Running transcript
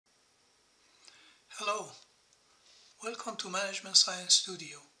Hello, welcome to Management Science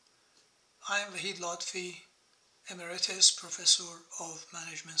Studio. I am Vahid Lotfi, Emeritus Professor of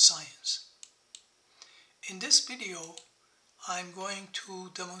Management Science. In this video, I'm going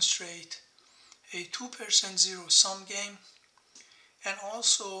to demonstrate a 2% zero-sum game and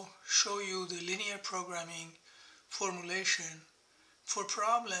also show you the linear programming formulation for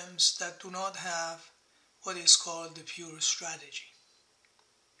problems that do not have what is called the pure strategy.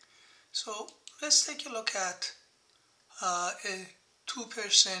 So let's take a look at a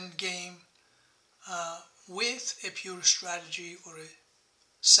 2% game with a pure strategy or a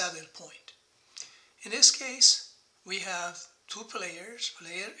saddle point. In this case, we have two players,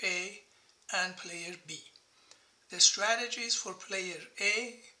 player A and player B. The strategies for player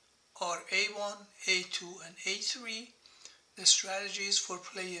A are A1, A2, and A3. The strategies for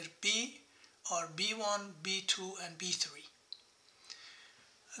player B are B1, B2, and B3.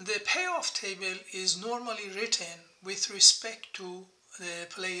 The payoff table is normally written with respect to the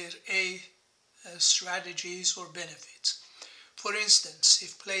player A strategies or benefits. For instance,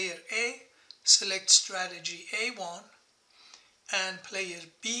 if player A selects strategy A1 and player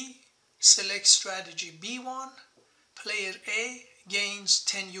B selects strategy B1, player A gains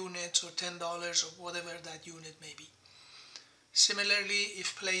 10 units or $10 or whatever that unit may be. Similarly,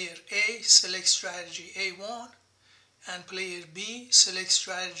 if player A selects strategy A1 and player B selects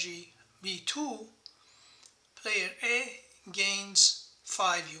strategy B2, player A gains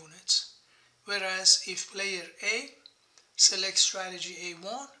 5 units. Whereas if player A selects strategy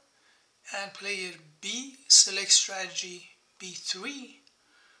A1 and player B selects strategy B3,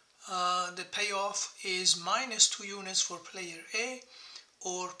 the payoff is minus 2 units for player A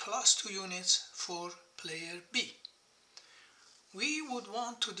or plus 2 units for player B. We would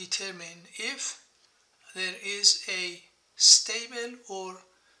want to determine if there is a stable or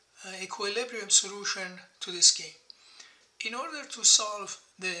equilibrium solution to this game. In order to solve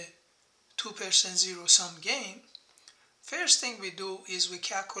the 2% zero-sum game, first thing we do is we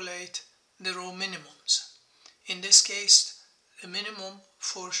calculate the row minimums. In this case, the minimum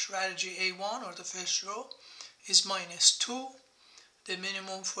for strategy A1 or the first row is minus 2. The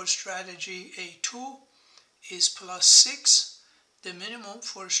minimum for strategy A2 is plus 6. The minimum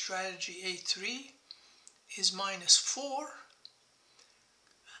for strategy A3 is minus 4,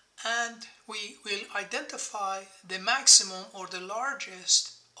 and we will identify the maximum or the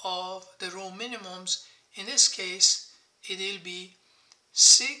largest of the row minimums. In this case, it will be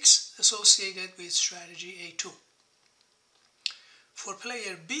 6 associated with strategy A2. For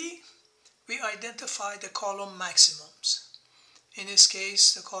player B, we identify the column maximums. In this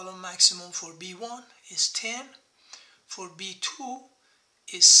case, the column maximum for B1 is 10, for B2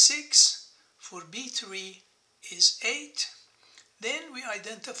 is 6, for B3 is 8. Then we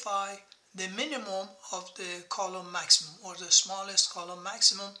identify the minimum of the column maximum or the smallest column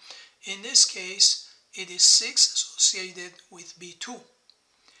maximum. In this case, it is 6 associated with B2.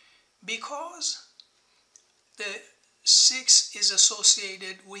 Because the 6 is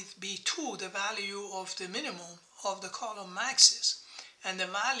associated with B2, the value of the minimum of the column maxes and the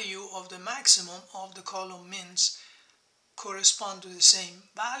value of the maximum of the column mins correspond to the same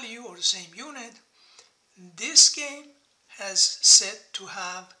value or the same unit, this game has set to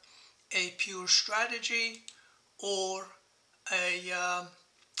have a pure strategy or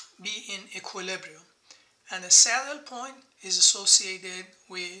be in equilibrium. And the saddle point is associated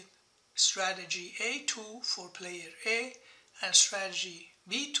with strategy A2 for player A and strategy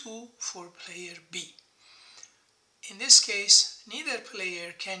B2 for player B. In this case, neither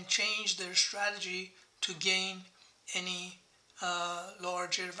player can change their strategy to gain any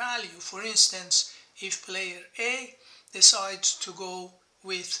larger value. For instance, if player A decides to go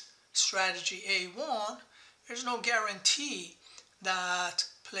with strategy A1, there's no guarantee that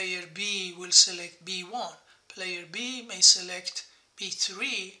player B will select B1. Player B may select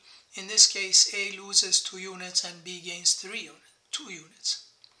B3. In this case, A loses 2 units and B gains 2 units.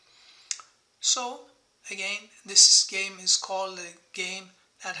 So again, this game is called a game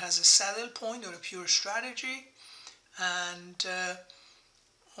that has a saddle point or a pure strategy, and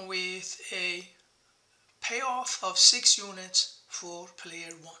with a payoff of 6 units for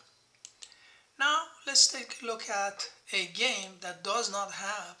player 1. Now let's take a look at a game that does not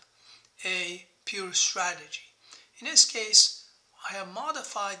have a pure strategy. In this case, I have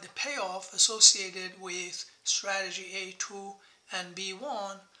modified the payoff associated with strategy A2 and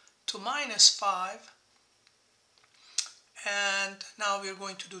B1 to minus 5, and now we're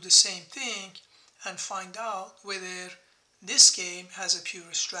going to do the same thing and find out whether this game has a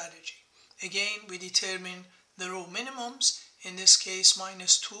pure strategy. Again, we determine the row minimums. In this case,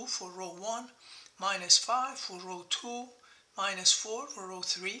 minus 2 for row 1, minus 5 for row 2, minus 4 for row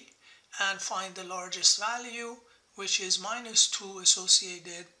 3, and find the largest value, which is minus 2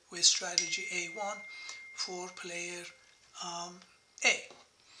 associated with strategy A1 for player A.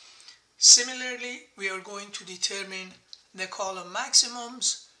 Similarly, we are going to determine the column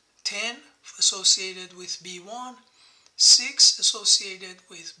maximums: 10 associated with B1, 6 associated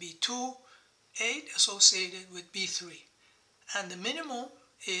with B2, 8 associated with B3, and the minimum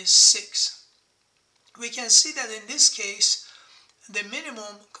is 6. We can see that in this case, the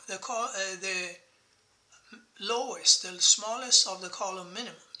minimum, the lowest, the smallest of the column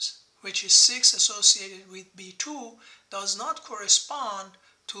minimums, which is 6 associated with B2, does not correspond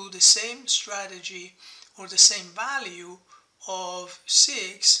to the same strategy or the same value of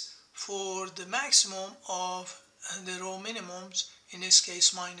 6 for the maximum of the row minimums, in this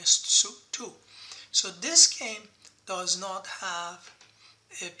case minus 2. So this game does not have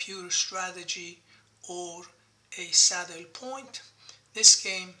a pure strategy or a saddle point. This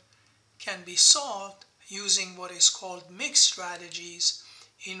game can be solved using what is called mixed strategies,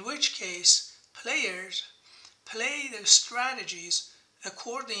 in which case players play their strategies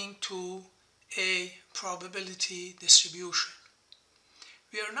according to a probability distribution.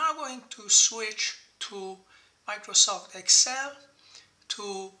 We are now going to switch to Microsoft Excel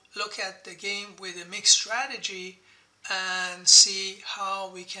to look at the game with a mixed strategy and see how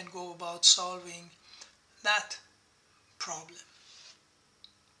we can go about solving that problem.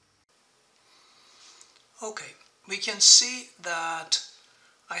 Okay, we can see that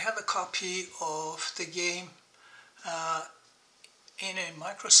I have a copy of the game in a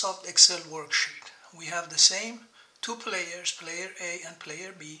Microsoft Excel worksheet. We have the same two players, player A and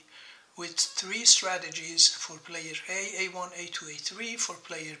player B, with 3 strategies for player A, A1, A2, A3, for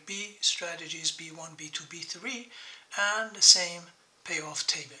player B, strategies B1, B2, B3, and the same payoff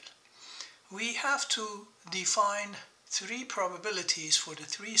table. We have to define 3 probabilities for the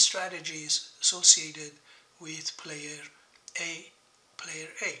 3 strategies associated with player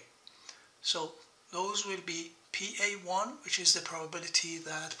A. So those will be PA1, which is the probability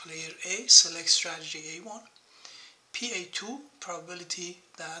that player A selects strategy A1, PA2, probability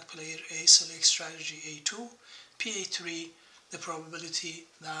that player A selects strategy A2, PA3, the probability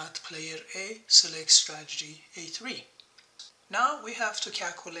that player A selects strategy A3. Now we have to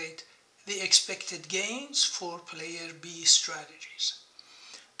calculate the expected gains for player B strategies.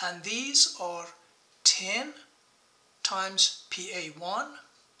 And these are 10 times PA1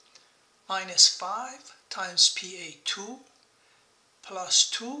 minus 5 times PA2 plus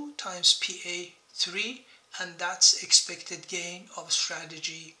 2 times PA3, and that's expected gain of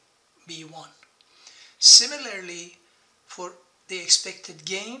strategy B1. Similarly, for the expected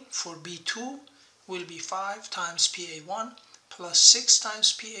gain for B2 will be 5 times PA1 plus 6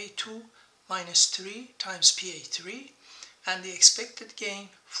 times PA2 minus 3 times PA3, and the expected gain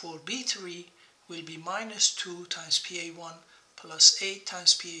for B3 will be minus 2 times PA1 plus 8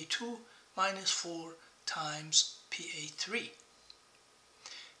 times PA2 minus 4 times PA3.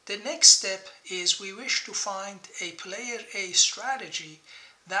 The next step is we wish to find a player A strategy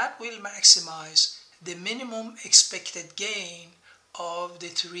that will maximize the minimum expected gain of the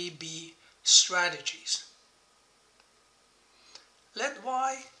 3B strategies. Let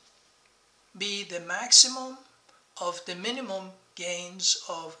Y be the maximum of the minimum gains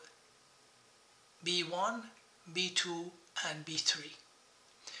of B1, B2, and B3.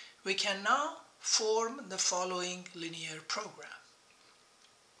 We can now form the following linear program.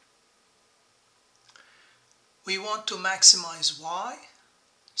 We want to maximize Y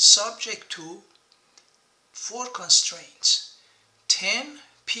subject to 4 constraints: 10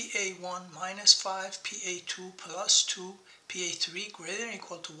 PA1 minus 5 PA2 plus 2 PA3 greater than or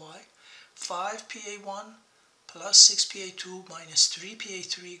equal to Y, 5 PA1 plus 6 PA2 minus 3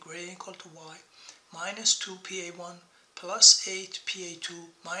 PA3 greater than or equal to Y, minus 2 PA1 plus 8 PA2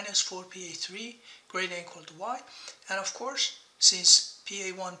 minus 4 PA3 greater than or equal to Y. And of course, since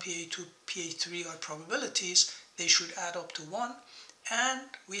PA1, PA2, PA3 are probabilities, they should add up to 1. And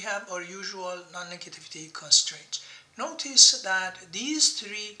we have our usual non-negativity constraints. Notice that these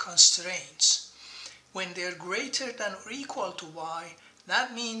 3 constraints, when they're greater than or equal to Y,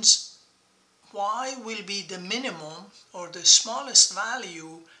 that means Y will be the minimum or the smallest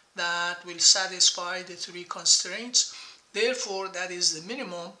value that will satisfy the 3 constraints. Therefore, that is the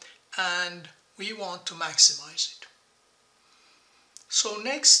minimum, and we want to maximize it. So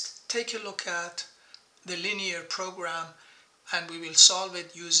next, take a look at the linear program, and we will solve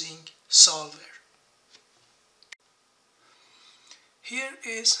it using Solver. Here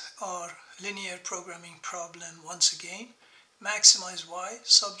is our linear programming problem once again. maximize y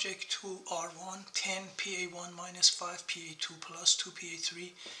subject to R1, 10 PA1 minus 5 PA2 plus 2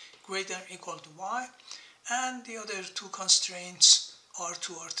 PA3 greater than or equal to y, and the other two constraints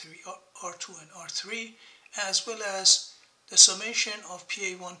R2, R2 and R3, as well as the summation of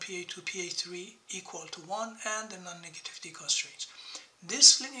PA1, PA2, PA3 equal to 1 and the non-negativity constraints.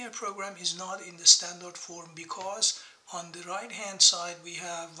 This linear program is not in the standard form because on the right hand side we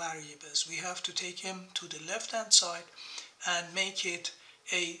have variables. We have to take him to the left hand side and make it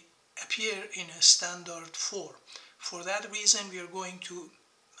appear in a standard form. For that reason we are going to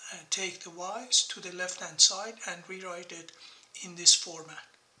take the y's to the left hand side and rewrite it in this format.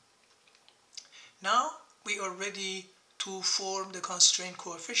 Now we are ready to form the constraint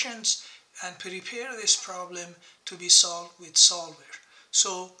coefficients and prepare this problem to be solved with solver.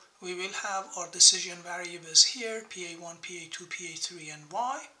 So we will have our decision variables here, PA1, PA2, PA3 and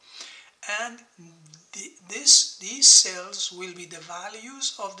y, and these cells will be the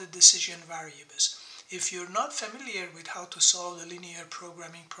values of the decision variables. If you're not familiar with how to solve a linear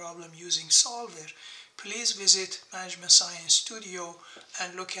programming problem using solver, please visit Management Science Studio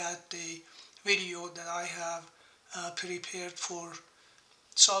and look at the video that I have prepared for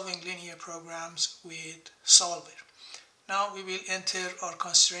solving linear programs with solver. Now we will enter our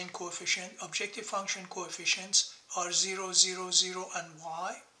constraint coefficient. Objective function coefficients are 0, 0, 0 and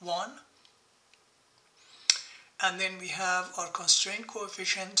y, 1. And then we have our constraint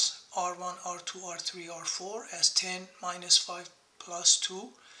coefficients R1, R2, R3, R4 as 10 minus 5 plus 2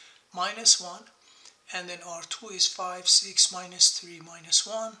 minus 1. And then R2 is 5, 6 minus 3 minus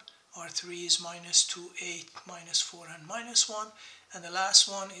 1. R3 is minus 2, 8 minus 4 and minus 1. And the last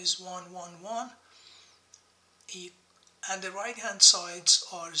one is 1, 1, 1. And the right hand sides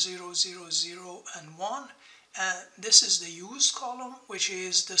are 0, 0, 0 and 1. And this is the used column, which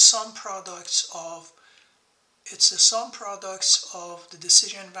is the sum products of the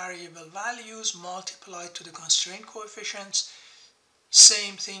decision variable values multiplied to the constraint coefficients.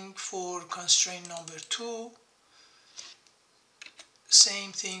 Same thing for constraint number 2.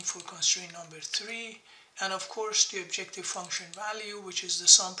 Same thing for constraint number 3. And of course the objective function value, which is the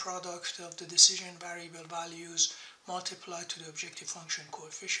sum product of the decision variable values multiplied to the objective function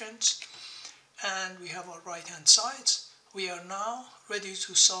coefficients. And we have our right hand sides. We are now ready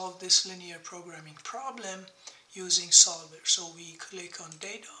to solve this linear programming problem using solver. So we click on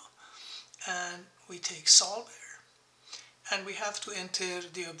data and we take solver and we have to enter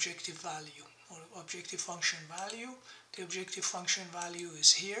the objective value or objective function value. The objective function value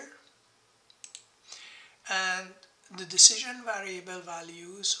is here and the decision variable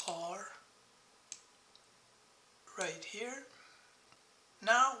values are right here.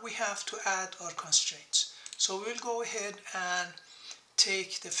 Now we have to add our constraints. So we'll go ahead and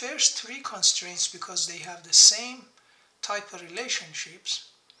take the first three constraints because they have the same type of relationships,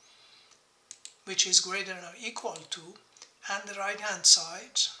 which is greater than or equal to, and the right hand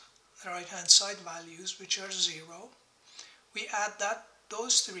side values, which are 0. We add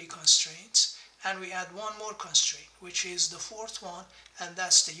those three constraints and we add one more constraint, which is the fourth one, and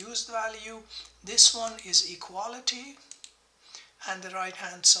that's the used value. This one is equality and the right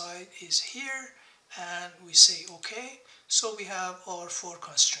hand side is here and we say OK. So we have our 4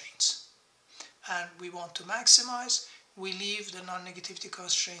 constraints and we want to maximize. We leave the non-negativity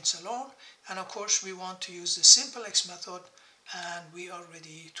constraints alone, and of course we want to use the Simplex method and we are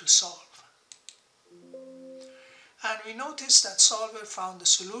ready to solve. And we notice that solver found the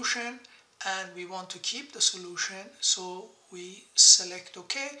solution and we want to keep the solution, so we select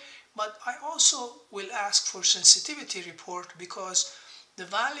OK. But I also will ask for sensitivity report because the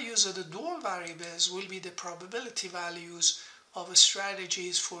values of the dual variables will be the probability values of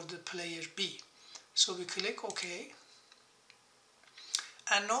strategies for the player B. So we click OK.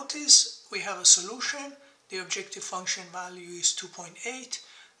 And notice we have a solution. The objective function value is 2.8.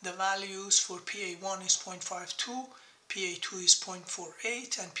 The values for PA1 is 0.52, PA2 is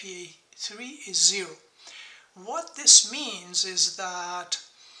 0.48, and PA3 is 0. What this means is that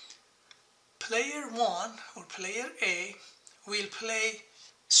player 1 or player A will play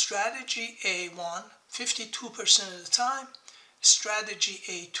strategy A1 52% of the time, strategy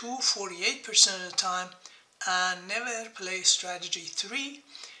A2 48% of the time, and never play strategy 3,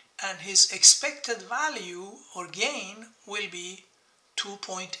 and his expected value or gain will be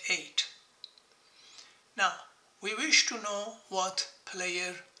 2.8. Now we wish to know what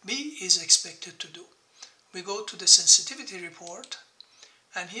player B is expected to do. We go to the sensitivity report,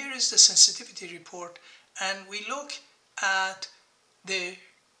 and here is the sensitivity report, and we look at the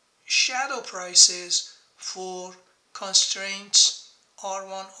shadow prices for constraints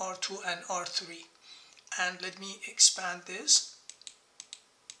R1, R2 and R3. And let me expand this.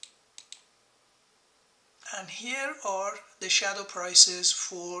 And here are the shadow prices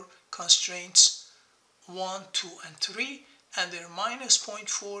for constraints 1, 2, and 3, and they're minus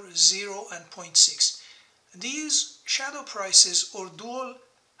 0.4, 0, and 0.6. These shadow prices or dual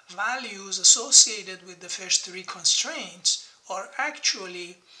values associated with the first three constraints are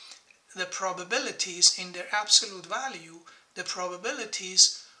actually the probabilities in their absolute value, the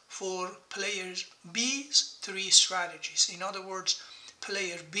probabilities for player B's three strategies. In other words,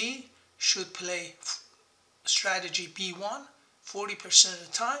 player B should play strategy B1 40% of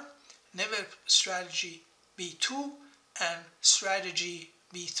the time, never strategy B2, and strategy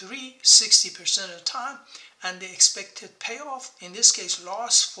B3 60% of the time, and the expected payoff, in this case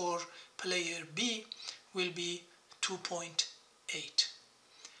loss for player B, will be 2.8.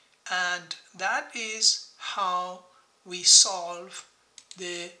 And that is how we solve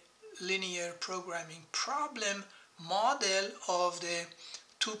the linear programming problem model of the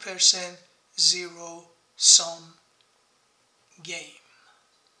 2% zero sum game.